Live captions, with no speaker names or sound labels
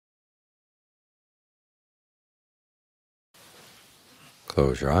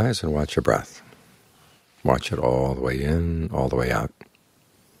Close your eyes and watch your breath. Watch it all the way in, all the way out.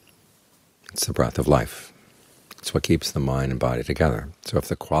 It's the breath of life. It's what keeps the mind and body together. So if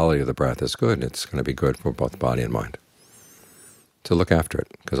the quality of the breath is good, it's going to be good for both body and mind. So look after it,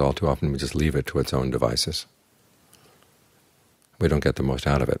 because all too often we just leave it to its own devices. We don't get the most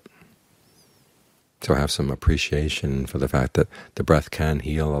out of it. So have some appreciation for the fact that the breath can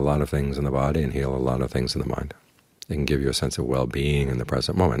heal a lot of things in the body and heal a lot of things in the mind. It can give you a sense of well-being in the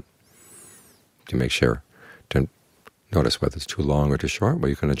present moment. You make sure to notice whether it's too long or too short, well,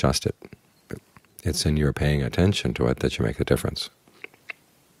 you can adjust it. It's in your paying attention to it that you make a difference.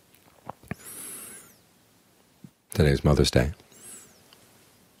 Today's Mother's Day,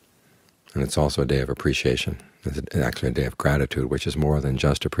 and it's also a day of appreciation. It's actually a day of gratitude, which is more than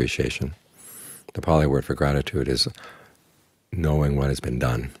just appreciation. The Pali word for gratitude is knowing what has been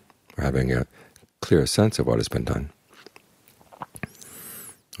done, or having a clear sense of what has been done.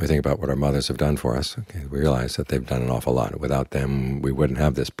 We think about what our mothers have done for us. Okay, we realize that they've done an awful lot. Without them, we wouldn't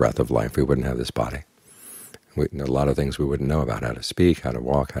have this breath of life. We wouldn't have this body. A lot of things we wouldn't know about: how to speak, how to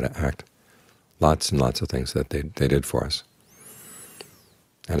walk, how to act. Lots and lots of things that they did for us.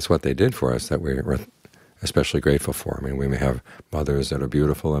 And it's what they did for us that we're especially grateful for. I mean, we may have mothers that are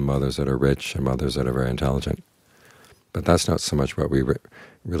beautiful and mothers that are rich and mothers that are very intelligent. But that's not so much what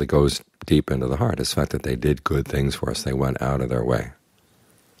really goes deep into the heart. It's the fact that they did good things for us. They went out of their way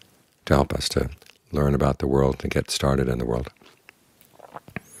to help us to learn about the world, to get started in the world.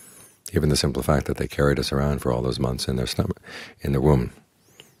 Even the simple fact that they carried us around for all those months in their stomach, in the womb,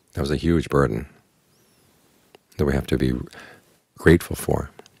 that was a huge burden that we have to be grateful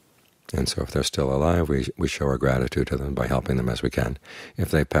for. And so if they're still alive, we show our gratitude to them by helping them as we can. If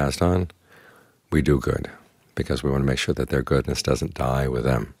they passed on, we do good, because we want to make sure that their goodness doesn't die with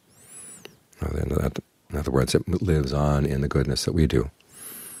them. In other words, it lives on in the goodness that we do.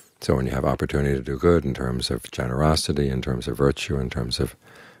 So when you have opportunity to do good in terms of generosity, in terms of virtue, in terms of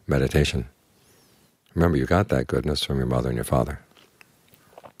meditation, remember you got that goodness from your mother and your father.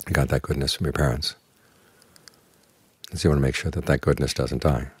 You got that goodness from your parents. And so you want to make sure that that goodness doesn't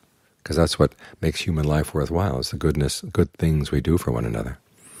die, because that's what makes human life worthwhile, is the good things we do for one another.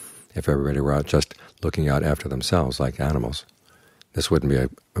 If everybody were out just looking out after themselves like animals, this wouldn't be a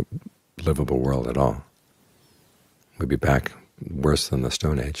livable world at all. We'd be back worse than the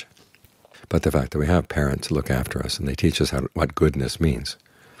Stone Age. But the fact that we have parents to look after us and they teach us what goodness means.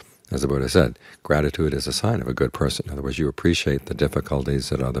 As the Buddha said, gratitude is a sign of a good person. In other words, you appreciate the difficulties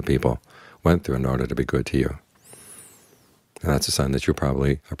that other people went through in order to be good to you. And that's a sign that you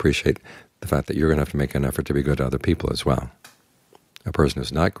probably appreciate the fact that you're going to have to make an effort to be good to other people as well. A person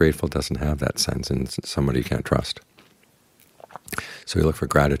who's not grateful doesn't have that sense, and it's somebody you can't trust. So you look for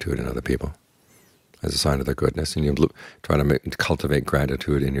gratitude in other people as a sign of their goodness, and you try to cultivate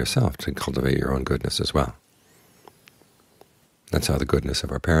gratitude in yourself, to cultivate your own goodness as well. That's how the goodness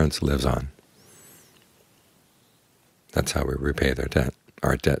of our parents lives on. That's how we repay their debt,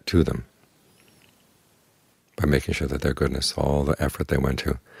 our debt to them, by making sure that their goodness, all the effort they went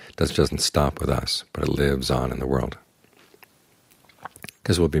to, doesn't stop with us, but it lives on in the world.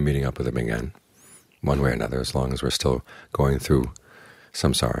 Because we'll be meeting up with them again, one way or another, as long as we're still going through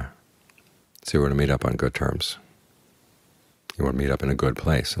samsara. So you want to meet up on good terms. You want to meet up in a good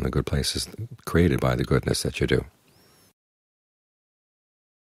place, and the good place is created by the goodness that you do.